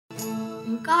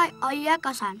唔該，我要一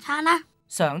個常餐啦。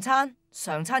常餐？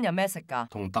常餐有咩食㗎？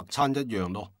同特餐一樣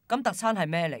咯。咁特餐係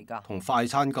咩嚟㗎？同快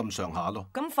餐咁上下咯。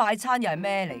咁快餐又係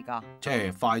咩嚟㗎？即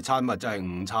係快餐咪真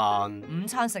係午餐。午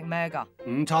餐食咩㗎？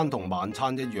午餐同晚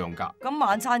餐一樣㗎。咁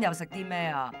晚餐又食啲咩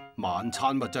啊？晚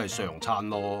餐咪真係常餐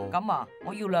咯。咁啊，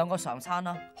我要2個常餐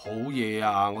啦。好嘢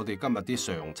啊！我哋今日啲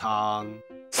常餐。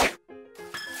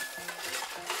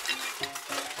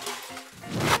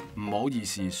唔好意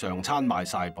思，常餐賣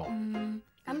晒噃。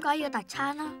咁改要特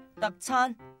餐啦。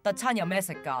特餐有咩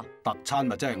食㗎？特餐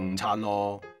咪真係午餐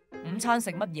咯。午餐食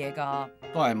乜嘢㗎？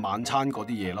都係晚餐嗰啲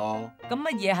嘢咯。咁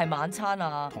乜嘢係晚餐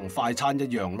啊？同快餐一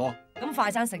樣咯。咁快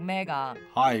餐食咩㗎？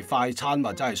係快餐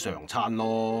咪真係常餐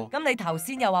咯。咁你頭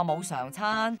先又話冇常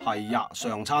餐？係呀，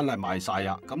常餐係賣晒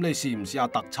呀。咁你試唔試下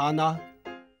特餐啊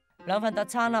2份特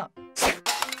餐啦。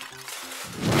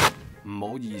唔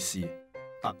好意思，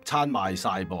特餐賣晒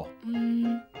噃。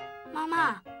媽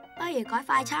媽，不如改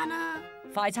快餐啦。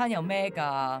快餐有咩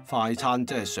㗎？快餐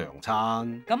即係常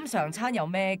餐。咁常餐有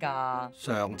咩㗎？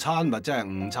常餐咪即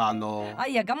係午餐咯。哎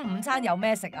呀，咁午餐有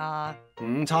咩食啊？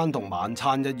午餐同晚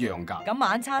餐一樣㗎。咁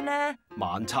晚餐呢？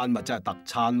晚餐咪即係特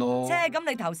餐咯。咁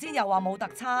你頭先又話冇特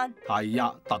餐？係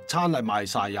呀，特餐係賣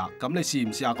晒呀。咁你試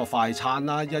唔試下個快餐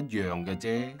啦？一樣嘅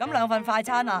啫。咁2份快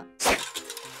餐啦。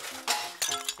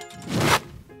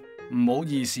唔好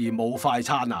意思，冇快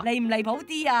餐啊！離唔離譜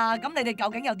啲啊？咁你哋究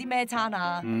竟有啲咩餐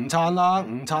啊？午餐啦，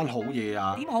午餐好嘢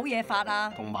啊！點好嘢法啊？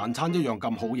同晚餐一樣咁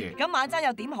好嘢。咁晚餐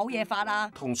又點好嘢法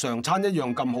啊？同常餐一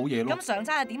樣咁好嘢咯。咁常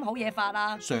餐又點好嘢法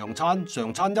啊？常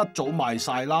餐一早賣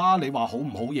晒啦，你話好唔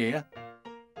好嘢啊？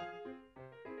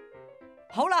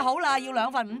好啦，要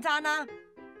2份午餐啦。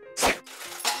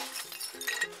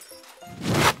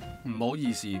唔好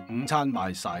意思，午餐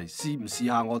賣晒，試唔試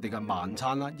下我哋嘅晚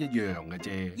餐啦？一樣嘅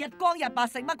啫。日光日白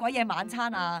食乜鬼嘢晚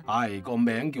餐啊？個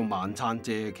名叫晚餐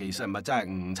啫，其實咪真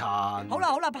係午餐。好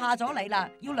啦，怕咗你啦，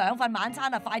要2份晚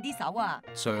餐啊，快啲手啊！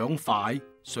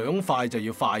想快就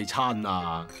要快餐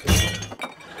啊！